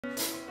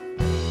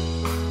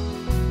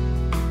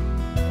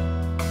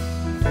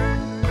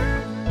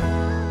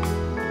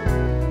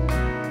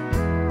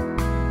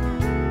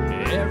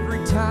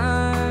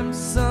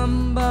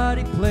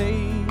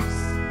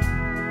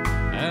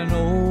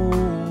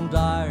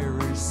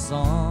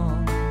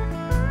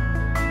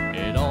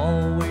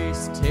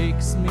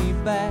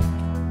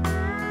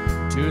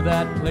to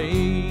that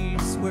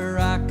place where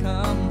I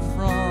come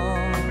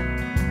from.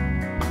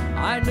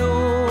 I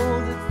know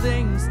the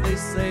things they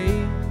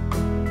say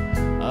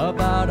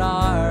about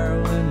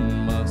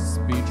Ireland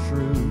must be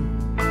true.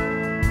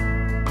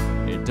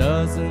 It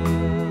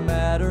doesn't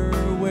matter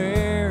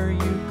where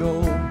you go,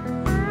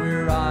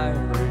 we're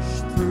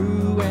Irish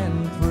through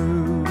and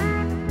through.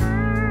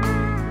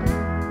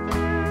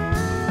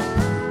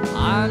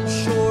 I'm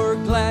sure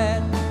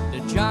glad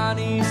that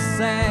Johnny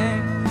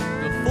sang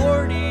the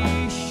 40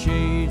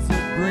 Shades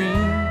of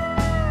Green.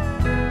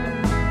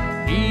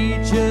 He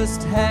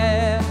just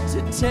had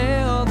to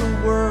tell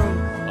the world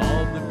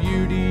all the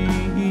beauty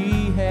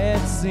he had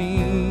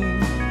seen.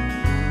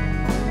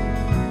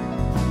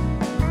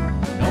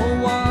 No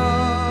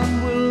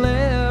one will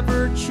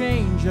ever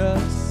change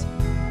us,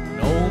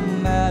 no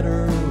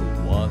matter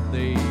what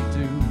they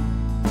do.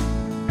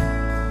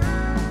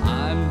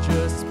 I'm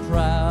just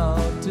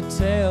proud to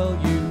tell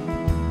you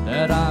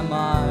that I'm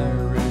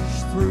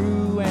Irish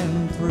through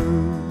and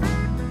through.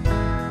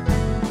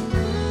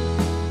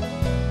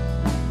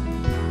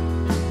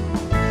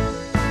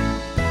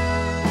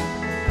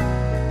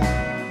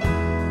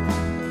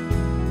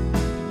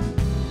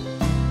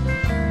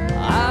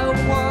 I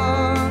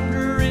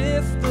wonder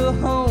if the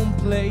home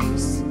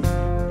place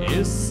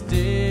is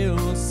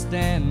still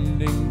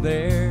standing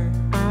there,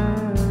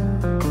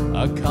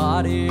 a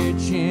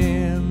cottage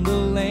in the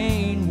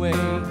laneway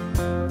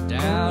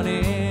down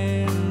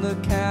in the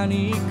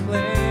County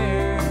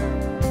Clare.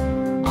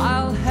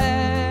 I'll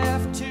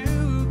have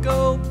to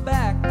go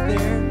back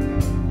there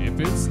if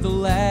it's the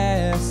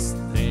last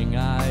thing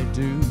I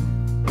do.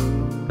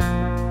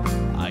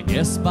 I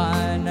guess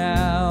by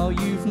now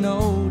you've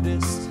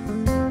noticed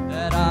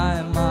that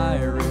I'm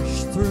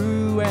Irish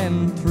through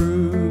and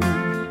through.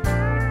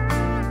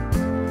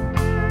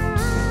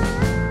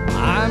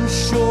 I'm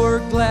sure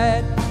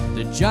glad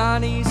that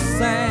Johnny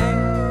sang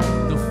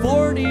the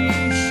 40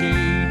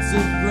 Shades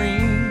of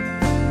Green,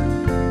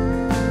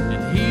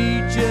 and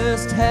he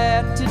just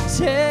had to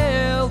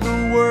tell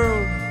the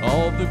world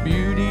all the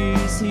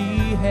beauties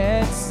he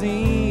had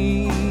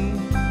seen.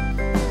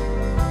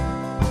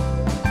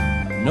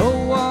 No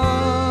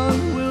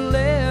one will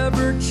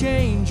ever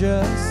change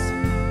us,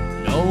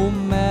 no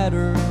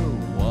matter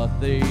what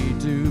they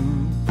do.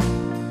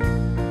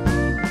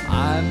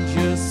 I'm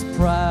just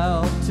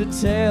proud to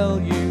tell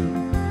you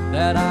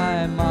that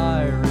I'm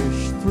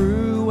Irish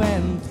through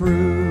and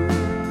through.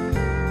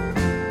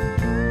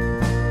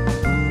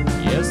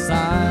 Yes,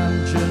 I'm